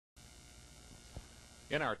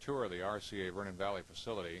In our tour of the RCA Vernon Valley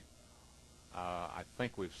facility, I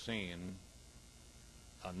think we've seen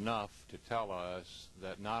enough to tell us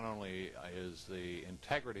that not only is the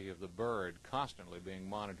integrity of the bird constantly being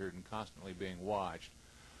monitored and constantly being watched,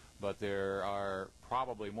 but there are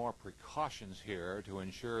probably more precautions here to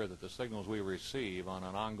ensure that the signals we receive on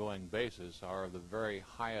an ongoing basis are of the very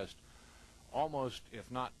highest, almost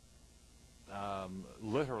if not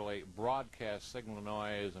literally broadcast signal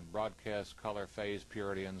noise and broadcast color, phase,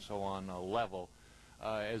 purity, and so on level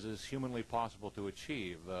as is humanly possible to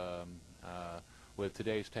achieve with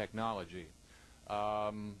today's technology.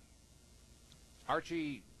 Archie,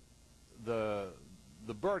 the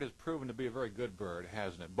bird has proven to be a very good bird,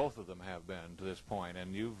 hasn't it? Both of them have been to this point,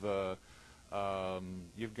 and you've got a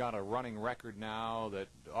running record now that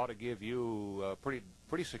ought to give you a pretty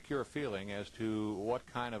secure feeling as to what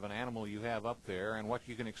kind of an animal you have up there and what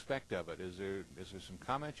you can expect of it. Is there some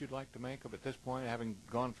comments you'd like to make at this point, having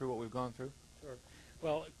gone through what we've gone through? Sure.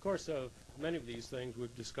 Well, of course, many of these things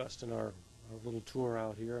we've discussed in our little tour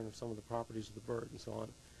out here and of some of the properties of the bird and so on.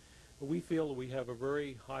 But we feel that we have a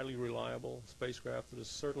very highly reliable spacecraft that is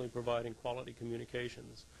certainly providing quality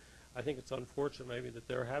communications. I think it's unfortunate maybe that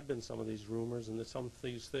there have been some of these rumors and that some of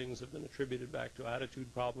these things have been attributed back to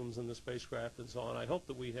attitude problems in the spacecraft and so on. I hope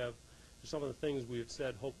that we have, some of the things we have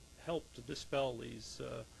said, help to dispel these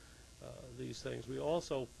things. We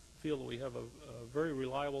also feel that we have a very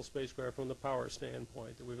reliable spacecraft from the power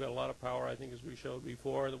standpoint, that we've got a lot of power, I think, as we showed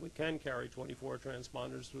before, that we can carry 24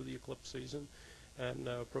 transponders through the eclipse season and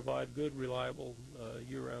provide good, reliable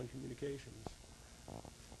year-round communications.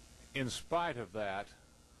 In spite of that,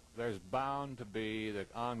 there's bound to be the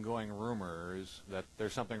ongoing rumors that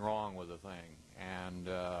there's something wrong with the thing. And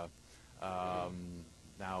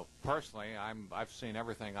now, personally, I've seen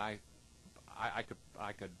everything I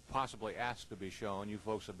could possibly ask to be shown. You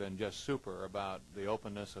folks have been just super about the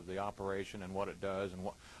openness of the operation and what it does and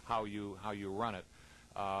how you run it.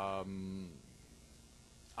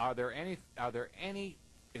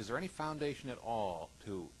 Is there any foundation at all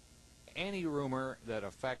to any rumor that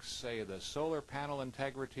affects, say, the solar panel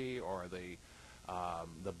integrity or the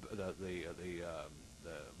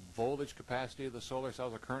voltage capacity of the solar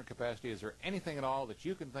cells or current capacity? Is there anything at all that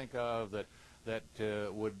you can think of that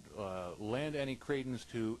would lend any credence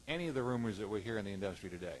to any of the rumors that we hear in the industry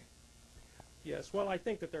today? Yes, well, I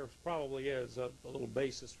think that there probably is a little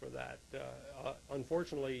basis for that.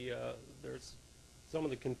 Unfortunately, there's some of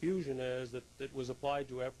the confusion is that it was applied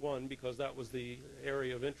to F1 because that was the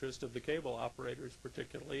area of interest of the cable operators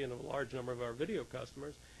particularly and of a large number of our video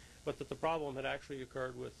customers, but that the problem had actually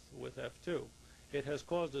occurred with F2. It has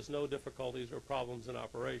caused us no difficulties or problems in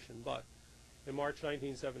operation, but in March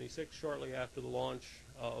 1976, shortly after the launch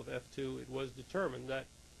of F2, it was determined that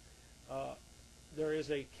there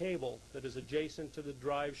is a cable that is adjacent to the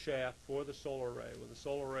drive shaft for the solar array, when the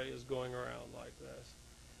solar array is going around like this,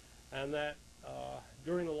 and that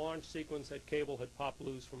during the launch sequence that cable had popped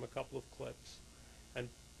loose from a couple of clips, and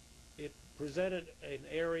it presented an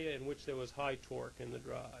area in which there was high torque in the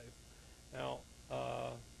drive. Now,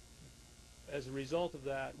 as a result of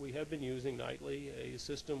that, we have been using nightly a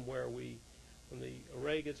system where when the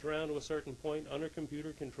array gets around to a certain point, under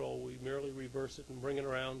computer control, we merely reverse it and bring it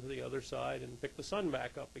around to the other side and pick the sun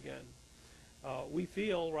back up again. We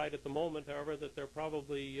feel right at the moment, however, that they're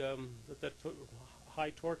probably that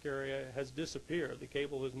high torque area has disappeared. The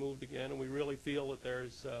cable has moved again, and we really feel that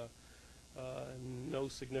there's no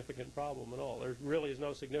significant problem at all. There really is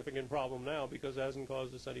no significant problem now because it hasn't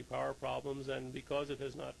caused us any power problems, and because it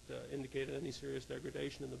has not indicated any serious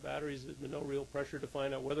degradation in the batteries, there's been no real pressure to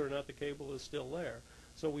find out whether or not the cable is still there.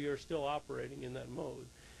 So we are still operating in that mode.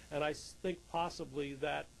 And I think possibly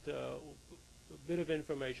that bit of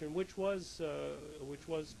information, which was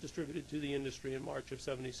distributed to the industry in March of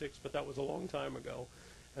 '76, but that was a long time ago,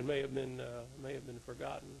 and may have been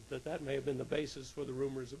forgotten. That may have been the basis for the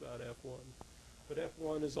rumors about F1. But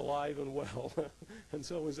F1 is alive and well, and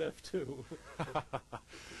so is F2.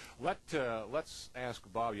 Let's ask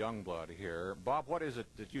Bob Youngblood here. Bob, what is it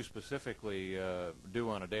that you specifically do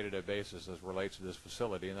on a day-to-day basis as relates to this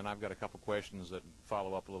facility? And then I've got a couple questions that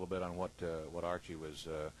follow up a little bit on what Archie was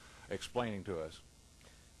explaining to us.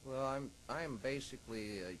 Well, I am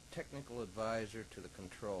basically a technical advisor to the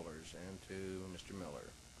controllers and to Mr. Miller.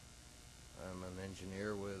 I'm an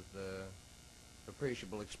engineer with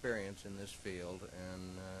appreciable experience in this field,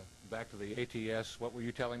 and back to the ATS, what were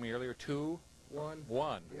you telling me earlier? One.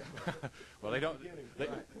 Yeah. Well,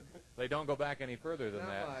 they don't go back any further than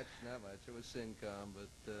that. Not much. It was SYNCOM, but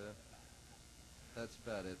that's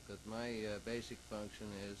about it. But my basic function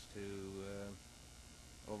is to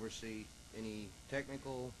oversee any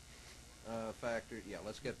technical factor. Yeah,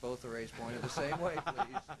 let's get both arrays pointed the same way,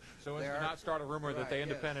 please. So as They to are- not start a rumor that right, they yes,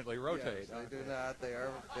 independently rotate. Yes, they do not. They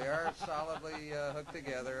are solidly hooked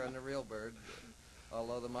together on the real bird.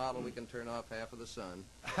 Although the model, we can turn off half of the sun.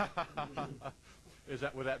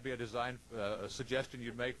 Would that be a design a suggestion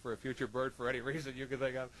you'd make for a future bird for any reason you could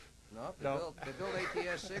think of? No, No. They built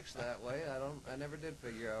ATS-6 that way. I never did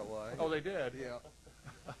figure out why. Oh, they did? Yeah.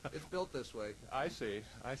 It's built this way. I see.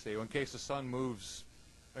 In case the sun moves,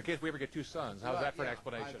 in case we ever get two suns. How's that for an Yeah,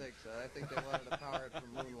 explanation? I think so. I think they wanted to power it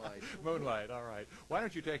from moonlight. Moonlight, all right. Why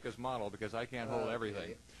don't you take this model, because I can't hold Okay.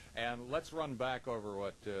 everything. And let's run back over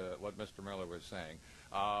what Mr. Miller was saying.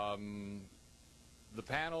 The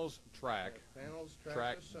panels track. Panels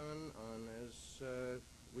track the sun on as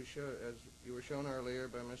you were shown earlier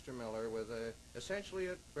by Mr. Miller, with essentially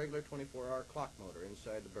a regular 24-hour clock motor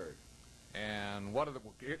inside the bird. And what are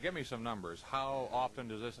give me some numbers. How often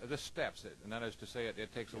does this steps it? And that is to say,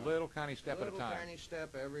 it takes a little tiny step at a time. A little tiny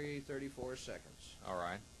step every 34 seconds. All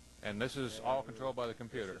right. And this is all controlled by the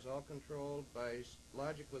computer. This is all controlled by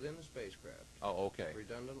logic within the spacecraft. Oh, okay.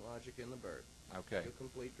 Redundant logic in the bird. Okay. Two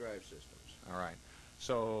complete drive systems. All right.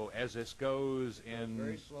 So as this goes in...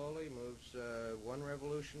 Very slowly, moves 1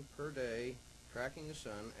 revolution per day, tracking the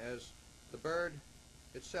sun, as the bird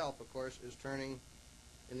itself, of course, is turning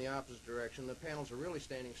in the opposite direction. The panels are really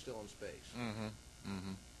standing still in space. Mm-hmm.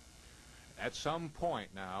 Mm-hmm. At some point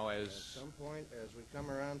now, as we come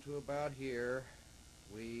around to about here,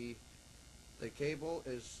 the cable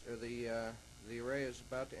is, or the array is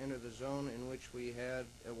about to enter the zone in which we had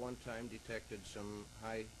at one time detected some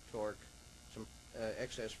high torque, some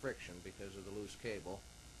excess friction because of the loose cable.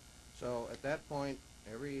 So at that point,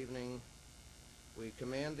 every evening, we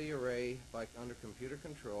command the array under computer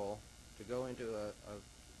control to go into a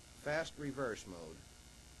fast reverse mode,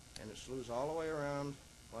 and it slews all the way around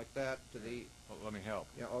like that to the... Well, let me help.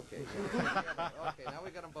 Yeah, okay. Okay, now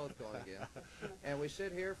we got them both going again. And we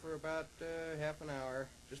sit here for about half an hour,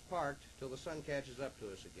 just parked, till the sun catches up to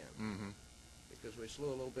us again. Mm-hmm. Because we slew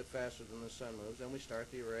a little bit faster than the sun moves, then we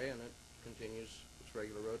start the array, and it continues its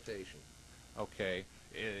regular rotation. Okay.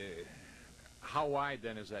 How wide,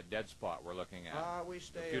 then, is that dead spot we're looking at? We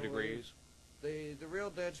stay a few degrees? The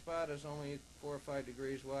real dead spot is only 4 or 5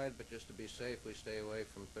 degrees wide, but just to be safe, we stay away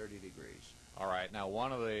from 30 degrees. All right. Now,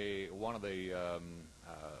 one of the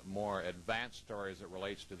more advanced stories that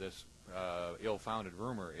relates to this ill-founded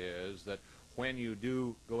rumor is that when you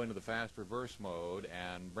do go into the fast reverse mode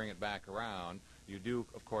and bring it back around, you do,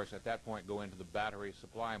 of course, at that point go into the battery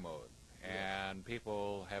supply mode. And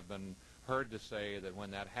people have been heard to say that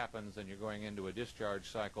when that happens, then you're going into a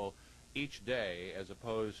discharge cycle each day as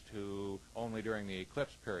opposed to only during the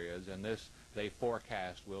eclipse periods, and this, they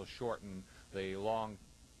forecast, will shorten the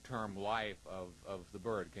long-term life of the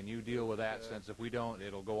bird. Can you deal with that, since if we don't,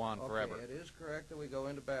 it'll go on forever? It is correct that we go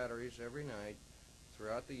into batteries every night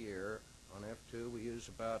throughout the year. On F2, we use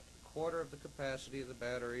about a quarter of the capacity of the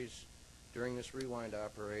batteries during this rewind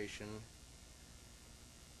operation,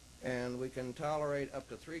 and we can tolerate up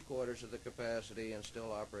to 3/4 of the capacity and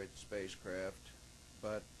still operate the spacecraft.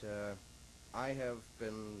 But I have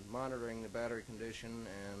been monitoring the battery condition,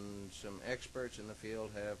 and some experts in the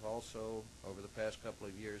field have also, over the past couple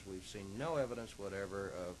of years, we've seen no evidence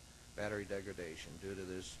whatever of battery degradation due to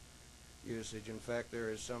this usage. In fact, there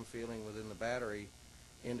is some feeling within the battery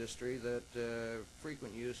industry that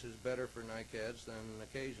frequent use is better for NICADs than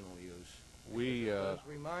occasional use. We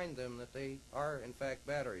remind them that they are, in fact,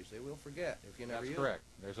 batteries. They will forget if you never use them. That's correct.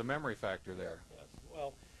 There's a memory factor there. Yes.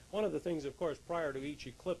 Well, one of the things, of course, prior to each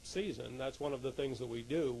eclipse season, that's one of the things that we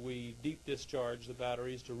do. We deep discharge the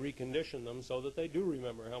batteries to recondition them so that they do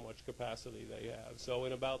remember how much capacity they have. So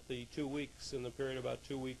in about the 2 weeks, in the period about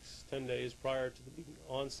 2 weeks, 10 days prior to the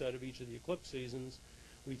onset of each of the eclipse seasons,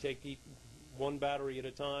 we take one battery at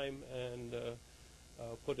a time and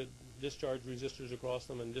put discharge resistors across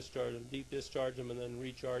them and deep discharge them and then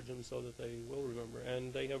recharge them so that they will remember.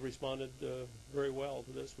 And they have responded very well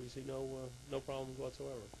to this. We see no problems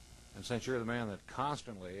whatsoever. And since you're the man that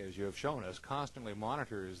constantly, as you have shown us, constantly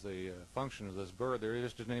monitors the function of this bird, there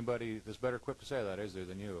just isn't anybody that's better equipped to say that, is there,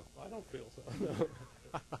 than you? I don't feel so.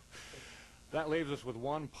 That leaves us with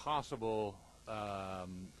one possible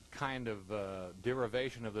kind of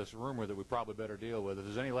derivation of this rumor that we probably better deal with. If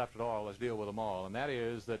there's any left at all, let's deal with them all. And that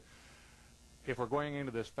is that if we're going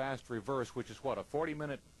into this fast reverse, which is what, a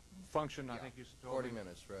 40-minute function, I think you told 40 me?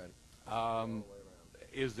 minutes, right. All the way around.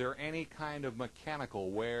 Is there any kind of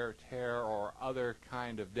mechanical wear, tear, or other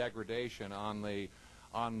kind of degradation on the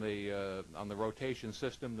rotation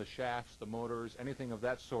system, the shafts, the motors, anything of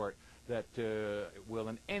that sort that will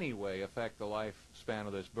in any way affect the lifespan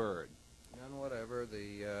of this bird? None whatever.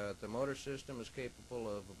 The motor system is capable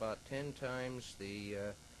of about 10 times the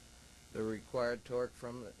required torque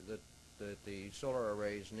from that the solar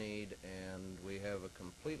arrays need, and we have a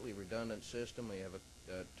completely redundant system. We have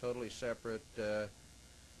a totally separate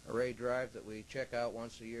array drive that we check out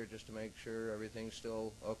once a year just to make sure everything's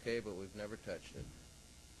still okay, but we've never touched it. And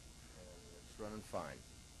it's running fine.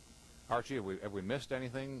 Archie, have we missed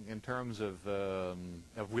anything in terms of,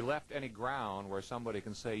 have we left any ground where somebody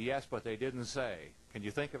can say yes, but they didn't say? Can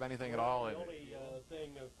you think of anything at all? The only thing,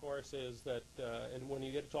 of course, is that, and when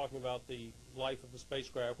you get to talking about the life of the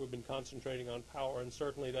spacecraft, we've been concentrating on power, and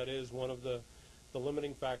certainly that is one of the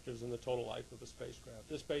limiting factors in the total life of the spacecraft.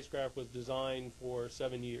 This spacecraft was designed for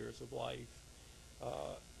 7 years of life.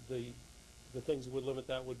 The things that would limit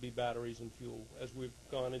that would be batteries and fuel. As we've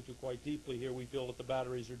gone into quite deeply here, we feel that the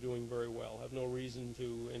batteries are doing very well. Have no reason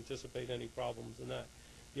to anticipate any problems in that.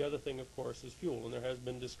 The other thing, of course, is fuel, and there has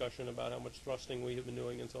been discussion about how much thrusting we have been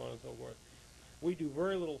doing and so on and so forth. We do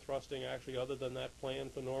very little thrusting, actually, other than that plan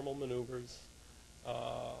for normal maneuvers.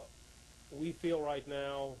 We feel right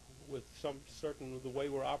now, with some certain of the way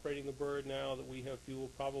we're operating the bird now, that we have fuel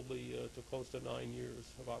probably to close to 9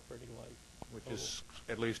 years of operating life. Which is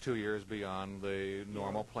at least 2 years beyond the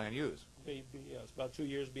normal plan use. Yes, about 2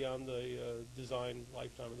 years beyond the design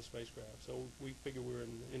lifetime of the spacecraft. So we figure we're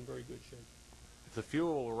in very good shape. If the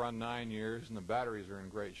fuel will run 9 years and the batteries are in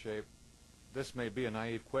great shape, this may be a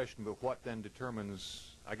naive question, but what then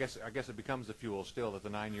determines, I guess it becomes the fuel still at the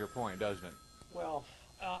 9-year point, doesn't it? Well,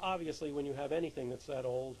 obviously when you have anything that's that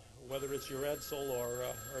old, whether it's your Edsel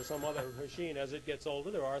or some other machine, as it gets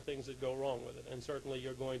older, there are things that go wrong with it, and certainly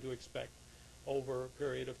you're going to expect over a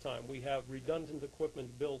period of time. We have redundant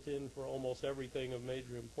equipment built in for almost everything of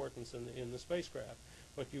major importance in the spacecraft,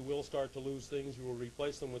 but you will start to lose things. You will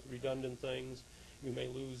replace them with redundant things. You may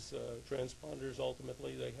lose transponders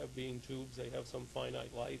ultimately. They have beam tubes. They have some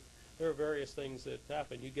finite life. There are various things that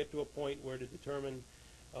happen. You get to a point where to determine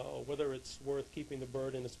whether it's worth keeping the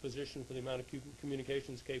bird in its position for the amount of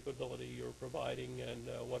communications capability you're providing and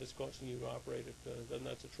what it's costing you to operate it, then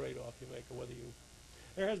that's a trade-off you make, or whether you...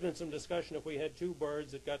 There has been some discussion if we had two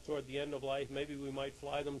birds that got toward the end of life, maybe we might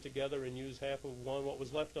fly them together and use half of one, what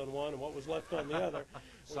was left on one and what was left on the other.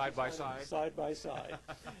 Side by side? Side by side.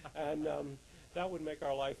 And that would make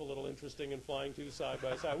our life a little interesting in flying two side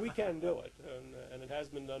by side. We can do it, and it has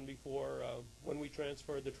been done before. When we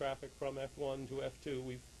transferred the traffic from F1 to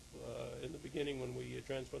F2, in the beginning when we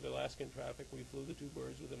transferred the Alaskan traffic, we flew the two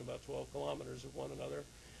birds within about 12 kilometers of one another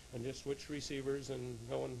and just switched receivers, and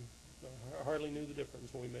no one hardly knew the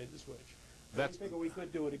difference when we made the switch. I figure we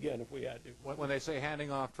could do it again if we had to. When they say handing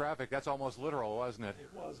off traffic, that's almost literal, wasn't it? It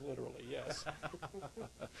was literally, yes.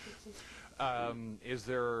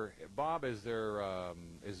 Bob, is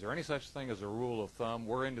there any such thing as a rule of thumb?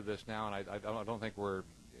 We're into this now, and I don't think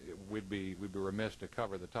we'd be remiss to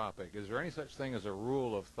cover the topic. Is there any such thing as a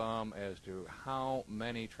rule of thumb as to how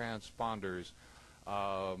many transponders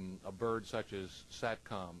a bird such as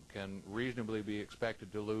SATCOM can reasonably be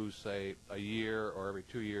expected to lose, say, a year or every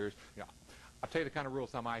 2 years? You know, I'll tell you the kind of rule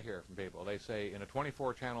of thumb I hear from people. They say in a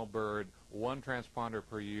 24-channel bird, one transponder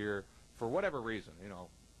per year, for whatever reason, you know,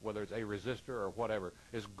 whether it's a resistor or whatever,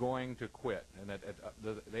 is going to quit. And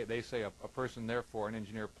that they say a person, therefore, an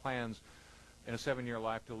engineer, plans in a 7-year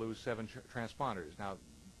life to lose 7 transponders. Now,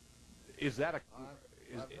 is that a...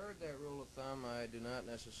 I've heard that rule of thumb. I do not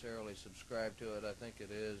necessarily subscribe to it. I think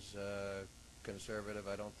it is conservative.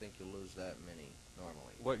 I don't think you'll lose that many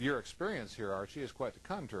normally. Well, your experience here, Archie, is quite the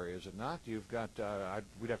contrary, is it not? You've got,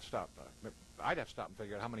 we'd have to stop, I'd have to stop and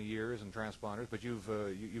figure out how many years and transponders, but you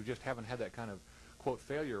just haven't had that kind of, quote,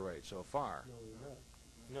 failure rate so far. No,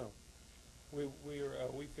 we're not. No.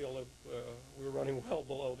 We feel that we're running well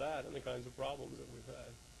below that and the kinds of problems that we've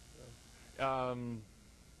had.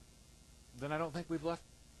 Then I don't think we've left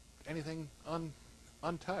anything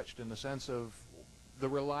untouched in the sense of the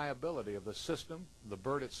reliability of the system, the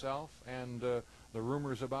bird itself, and the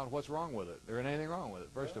rumors about what's wrong with it. There isn't anything wrong with it,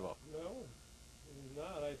 first of all. No,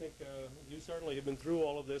 not. I think you certainly have been through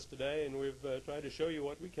all of this today, and we've tried to show you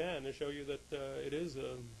what we can to show you that it is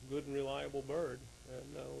a good and reliable bird.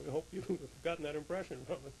 And we hope you've gotten that impression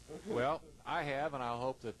from it. Well, I have, and I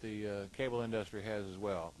hope that the cable industry has as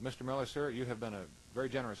well. Mr. Miller, sir, you have been a very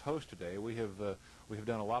generous host today. We have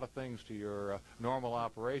done a lot of things to your normal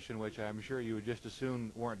operation, which I'm sure you would just as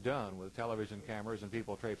soon weren't done with television cameras and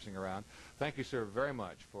people traipsing around. Thank you, sir, very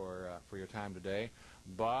much for your time today.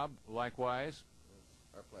 Bob, likewise.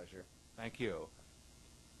 Our pleasure. Thank you.